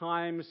that at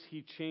times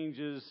he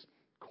changes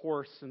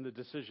course in the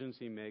decisions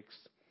he makes?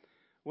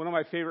 One of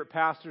my favorite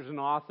pastors and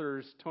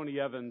authors, Tony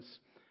Evans,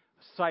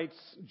 cites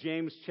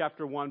James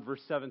chapter 1,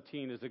 verse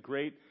 17 as a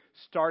great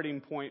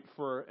starting point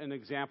for an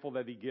example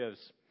that he gives.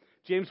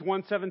 James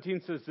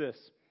 1:17 says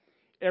this,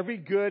 "Every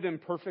good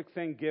and perfect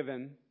thing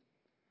given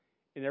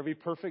and every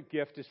perfect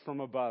gift is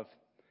from above,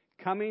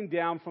 coming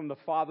down from the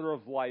Father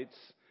of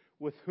lights,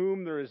 with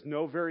whom there is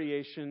no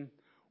variation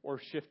or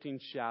shifting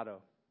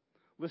shadow."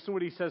 Listen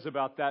what he says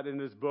about that in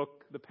his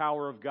book, The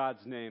Power of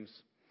God's Names.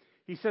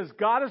 He says,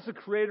 God is the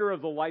creator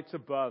of the lights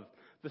above,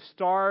 the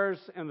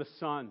stars and the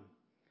sun.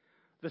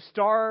 The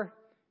star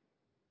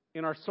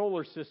in our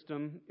solar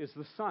system is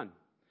the sun,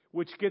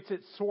 which gets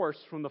its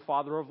source from the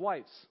Father of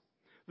lights.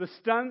 The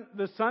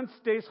sun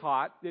stays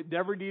hot. It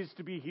never needs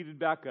to be heated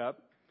back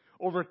up.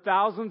 Over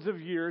thousands of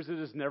years, it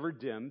is never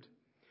dimmed.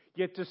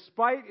 Yet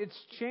despite its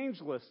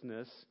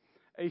changelessness,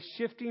 a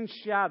shifting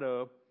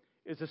shadow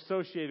is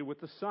associated with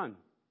the sun.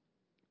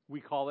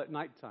 We call it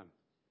nighttime.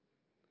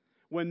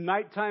 When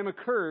nighttime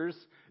occurs,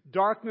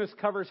 darkness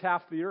covers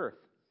half the earth,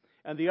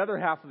 and the other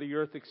half of the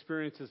earth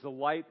experiences the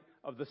light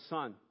of the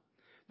sun.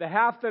 The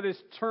half that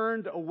is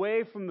turned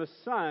away from the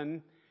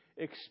sun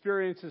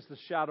experiences the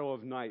shadow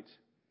of night.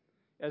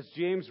 As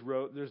James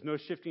wrote, there's no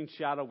shifting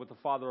shadow with the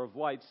Father of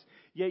lights.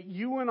 Yet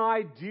you and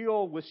I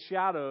deal with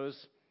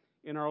shadows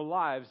in our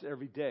lives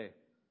every day.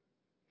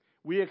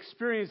 We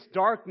experience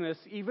darkness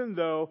even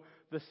though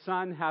the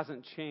sun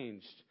hasn't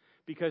changed.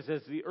 Because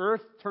as the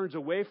earth turns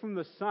away from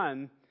the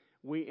sun,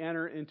 we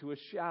enter into a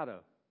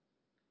shadow.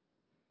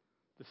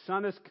 The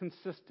sun is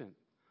consistent.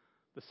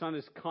 The sun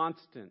is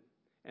constant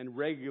and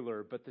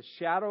regular. But the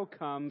shadow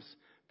comes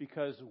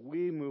because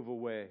we move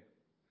away.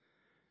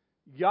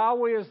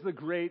 Yahweh is the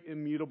great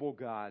immutable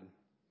God.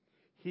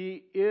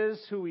 He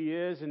is who He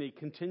is, and He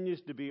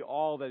continues to be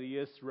all that He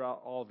is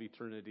throughout all of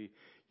eternity.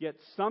 Yet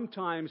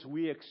sometimes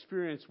we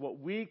experience what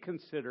we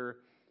consider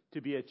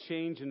to be a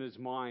change in His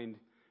mind,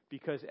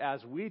 because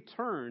as we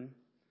turn,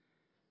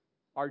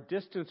 our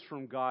distance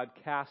from God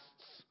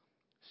casts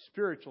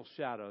spiritual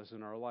shadows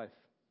in our life.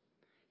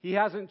 He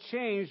hasn't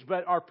changed,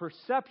 but our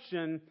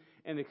perception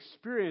and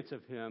experience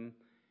of Him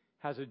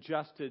has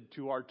adjusted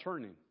to our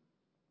turning.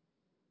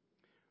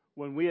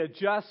 When we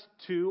adjust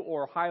to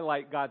or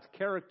highlight God's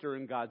character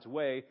and God's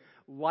way,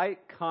 light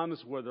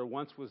comes where there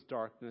once was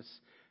darkness,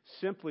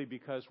 simply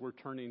because we're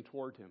turning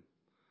toward Him.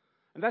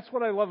 And that's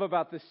what I love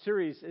about this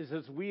series, is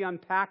as we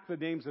unpack the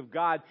names of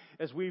God,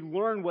 as we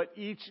learn what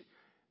each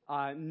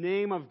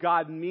name of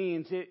God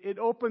means, it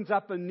opens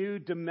up a new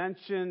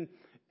dimension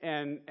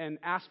and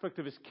aspect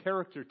of His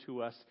character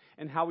to us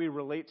and how He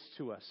relates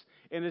to us.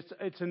 And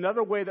it's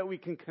another way that we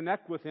can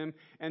connect with Him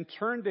and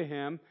turn to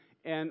Him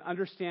and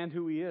understand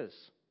who He is.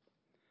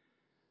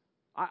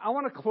 I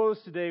want to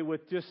close today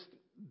with just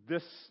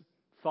this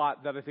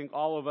thought that I think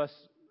all of us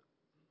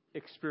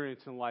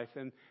experience in life,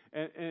 and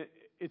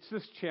it's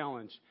this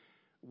challenge.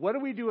 What do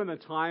we do in the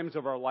times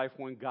of our life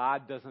when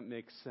God doesn't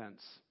make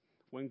sense?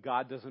 When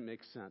God doesn't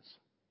make sense.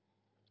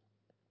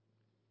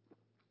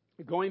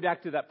 Going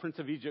back to that Prince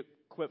of Egypt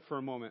clip for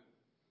a moment.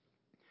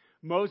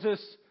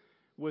 Moses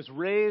was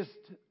raised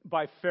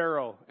by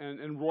Pharaoh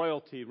and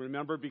royalty,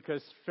 remember,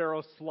 because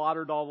Pharaoh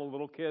slaughtered all the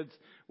little kids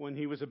when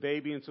he was a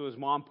baby, and so his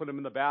mom put him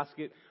in the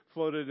basket,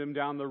 floated him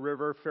down the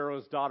river.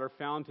 Pharaoh's daughter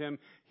found him.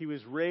 He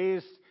was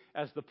raised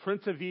as the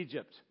Prince of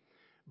Egypt.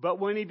 But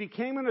when he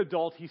became an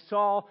adult, he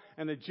saw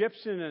an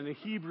Egyptian and a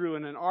Hebrew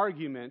in an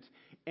argument,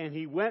 and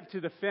he went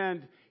to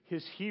defend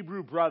his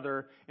Hebrew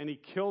brother, and he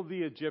killed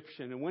the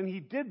Egyptian. And when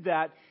he did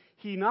that,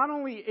 he not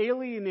only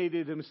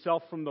alienated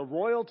himself from the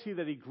royalty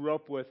that he grew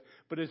up with,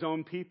 but his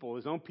own people.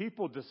 His own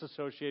people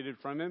disassociated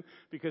from him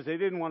because they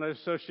didn't want to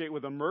associate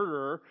with a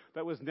murderer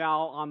that was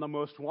now on the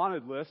most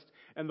wanted list.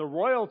 And the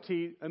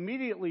royalty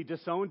immediately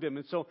disowned him.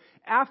 And so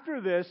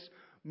after this,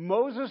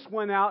 Moses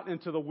went out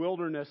into the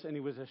wilderness and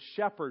he was a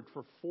shepherd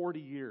for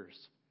 40 years.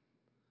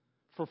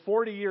 For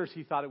 40 years,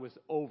 he thought it was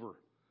over.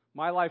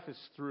 My life is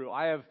through.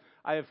 I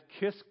have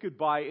kissed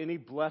goodbye any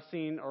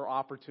blessing or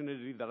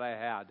opportunity that I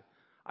had.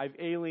 I've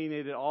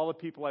alienated all the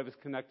people I was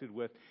connected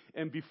with.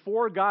 And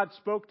before God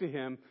spoke to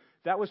him,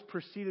 that was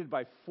preceded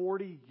by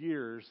 40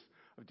 years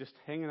of just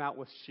hanging out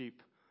with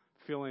sheep,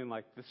 feeling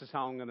like this is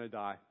how I'm going to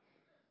die.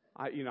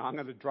 I'm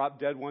going to drop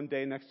dead one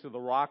day next to the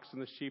rocks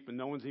and the sheep, and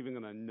no one's even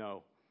going to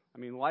know. I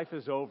mean, life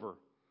is over.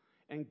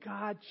 And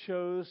God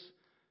chose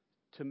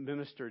to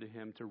minister to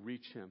him, to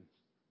reach him.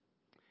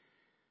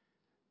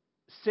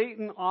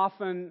 Satan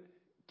often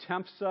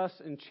tempts us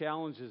and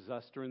challenges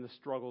us during the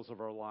struggles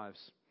of our lives,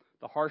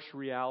 the harsh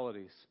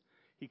realities.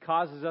 He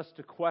causes us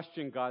to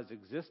question God's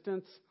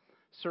existence,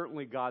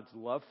 certainly God's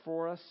love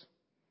for us.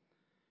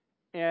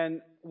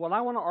 And what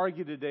I want to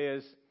argue today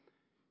is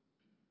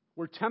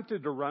we're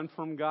tempted to run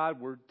from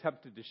God. We're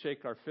tempted to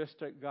shake our fist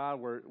at God.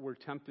 We're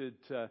tempted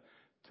to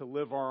to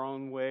live our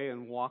own way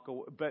and walk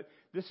away. But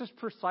this is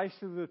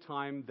precisely the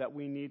time that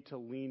we need to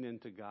lean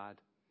into God,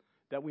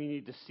 that we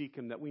need to seek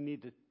Him, that we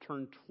need to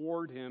turn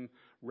toward Him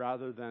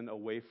rather than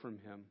away from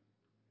Him.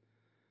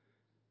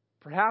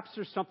 Perhaps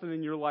there's something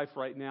in your life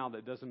right now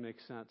that doesn't make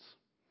sense.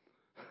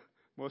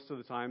 Most of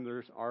the time,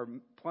 there are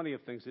plenty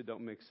of things that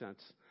don't make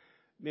sense.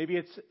 Maybe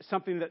it's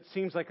something that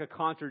seems like a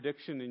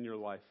contradiction in your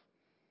life.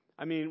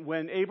 I mean,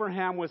 when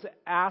Abraham was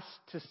asked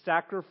to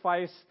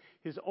sacrifice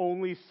his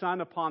only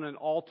son upon an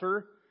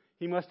altar,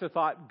 he must have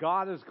thought,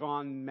 God has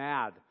gone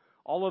mad.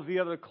 All of the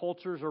other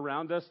cultures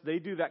around us, they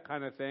do that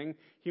kind of thing,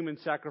 human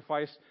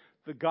sacrifice.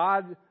 The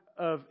God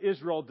of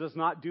Israel does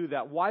not do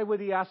that. Why would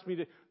He ask me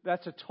to?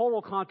 That's a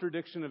total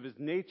contradiction of His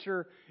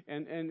nature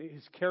and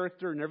His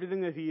character and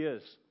everything that He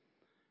is.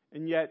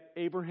 And yet,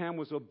 Abraham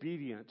was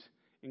obedient,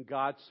 and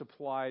God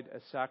supplied a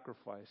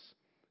sacrifice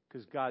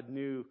because God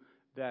knew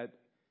that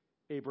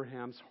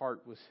Abraham's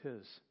heart was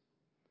His.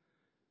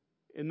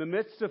 In the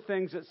midst of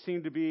things that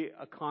seem to be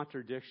a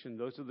contradiction,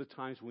 those are the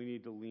times we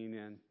need to lean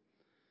in.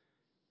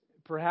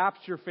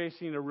 Perhaps you're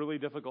facing a really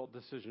difficult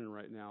decision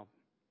right now.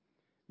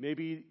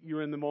 Maybe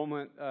you're in the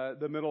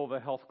middle of a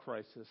health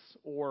crisis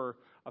or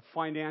a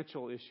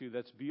financial issue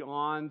that's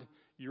beyond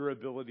your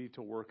ability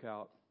to work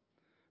out.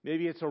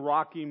 Maybe it's a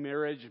rocky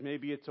marriage.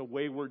 Maybe it's a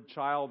wayward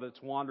child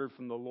that's wandered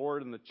from the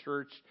Lord and the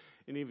church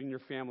and even your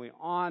family.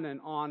 On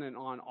and on and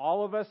on.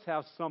 All of us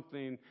have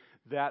something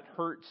that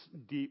hurts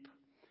deep.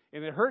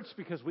 And it hurts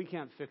because we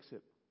can't fix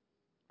it.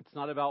 It's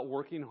not about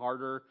working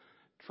harder,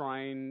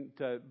 trying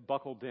to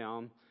buckle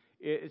down.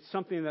 It's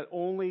something that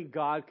only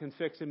God can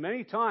fix. And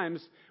many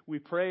times we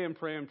pray and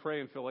pray and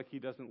pray and feel like He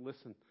doesn't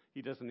listen.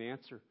 He doesn't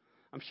answer.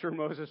 I'm sure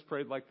Moses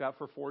prayed like that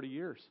for 40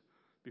 years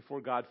before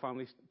God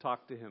finally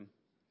talked to him.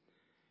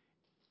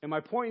 And my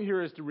point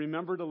here is to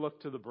remember to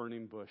look to the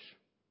burning bush.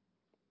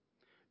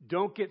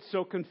 Don't get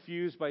so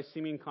confused by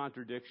seeming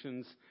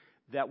contradictions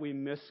that we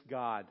miss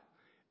God.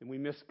 And we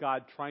miss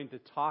God trying to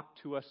talk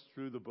to us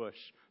through the bush,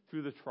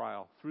 through the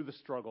trial, through the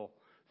struggle,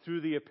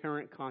 through the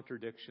apparent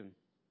contradiction.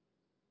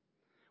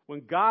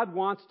 When God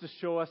wants to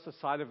show us a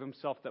side of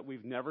Himself that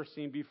we've never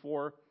seen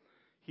before,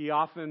 He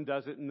often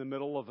does it in the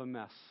middle of a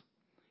mess,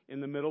 in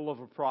the middle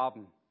of a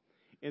problem,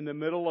 in the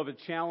middle of a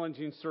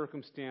challenging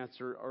circumstance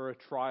or a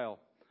trial.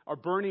 A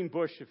burning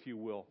bush, if you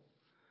will.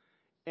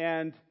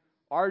 And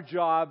our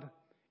job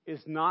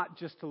is not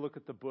just to look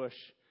at the bush,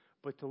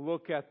 but to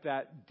look at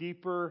that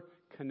deeper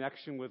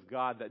connection with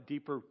God, that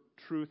deeper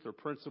truth or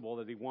principle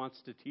that He wants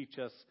to teach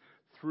us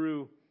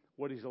through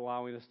what He's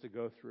allowing us to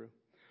go through.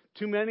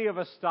 Too many of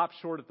us stop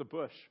short at the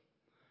bush.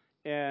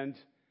 And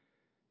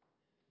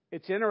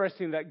it's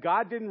interesting that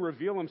God didn't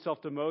reveal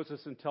Himself to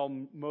Moses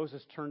until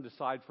Moses turned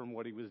aside from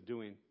what he was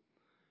doing.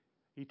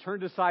 He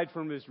turned aside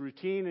from his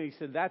routine and he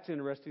said, that's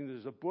interesting.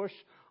 There's a bush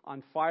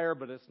on fire,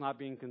 but it's not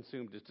being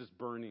consumed. It's just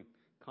burning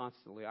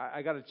constantly.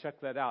 I got to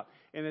check that out.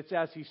 And it's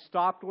as he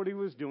stopped what he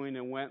was doing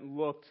and went and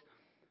looked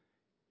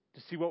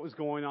to see what was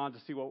going on, to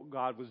see what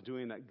God was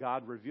doing, that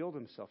God revealed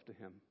Himself to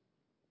him.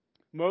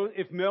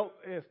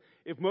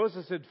 If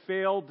Moses had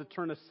failed to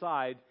turn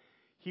aside,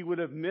 he would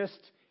have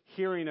missed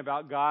hearing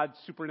about God's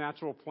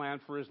supernatural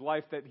plan for his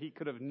life that he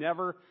could have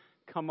never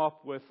come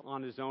up with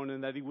on his own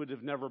and that he would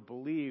have never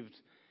believed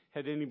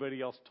had anybody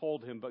else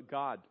told him but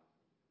God.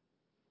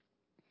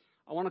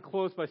 I want to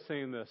close by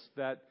saying this,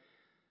 that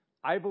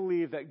I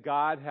believe that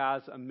God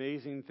has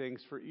amazing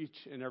things for each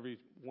and every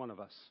one of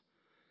us.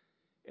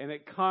 And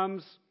it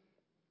comes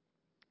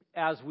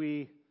as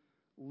we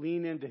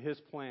lean into His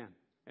plan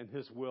and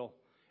His will,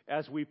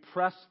 as we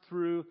press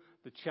through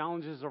the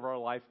challenges of our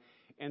life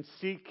and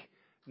seek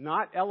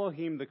not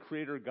Elohim, the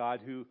Creator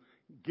God, who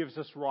gives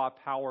us raw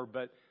power,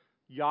 but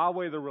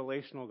Yahweh, the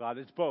relational God.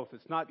 It's both.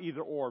 It's not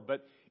either or,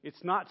 but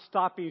it's not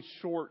stopping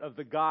short of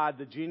the God,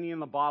 the genie in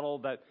the bottle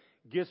that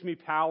gives me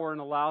power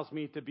and allows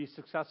me to be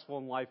successful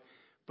in life,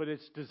 but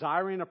it's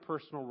desiring a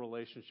personal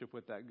relationship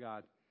with that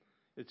God.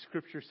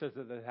 Scripture says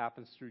that it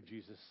happens through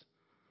Jesus.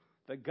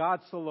 That God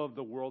so loved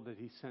the world that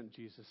He sent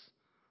Jesus,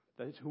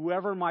 that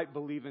whoever might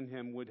believe in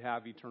Him would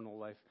have eternal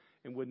life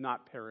and would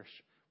not perish,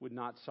 would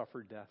not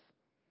suffer death.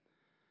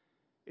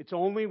 It's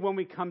only when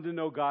we come to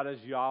know God as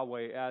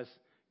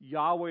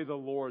Yahweh the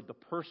Lord, the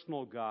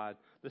personal God,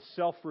 the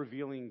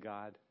self-revealing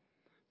God,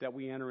 that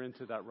we enter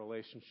into that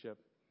relationship.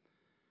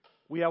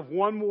 We have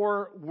one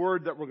more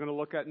word that we're going to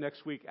look at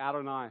next week,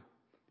 Adonai.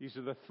 These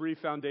are the three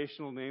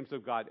foundational names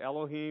of God,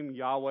 Elohim,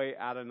 Yahweh,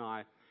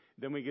 Adonai.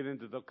 Then we get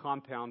into the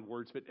compound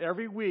words. But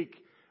every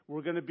week,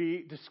 we're going to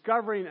be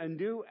discovering a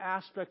new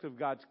aspect of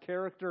God's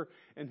character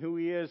and who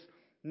He is,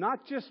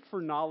 not just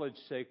for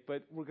knowledge's sake,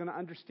 but we're going to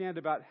understand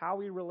about how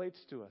He relates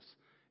to us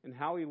and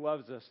how He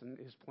loves us and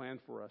His plan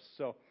for us.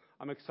 So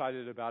I'm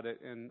excited about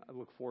it, and I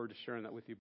look forward to sharing that with you.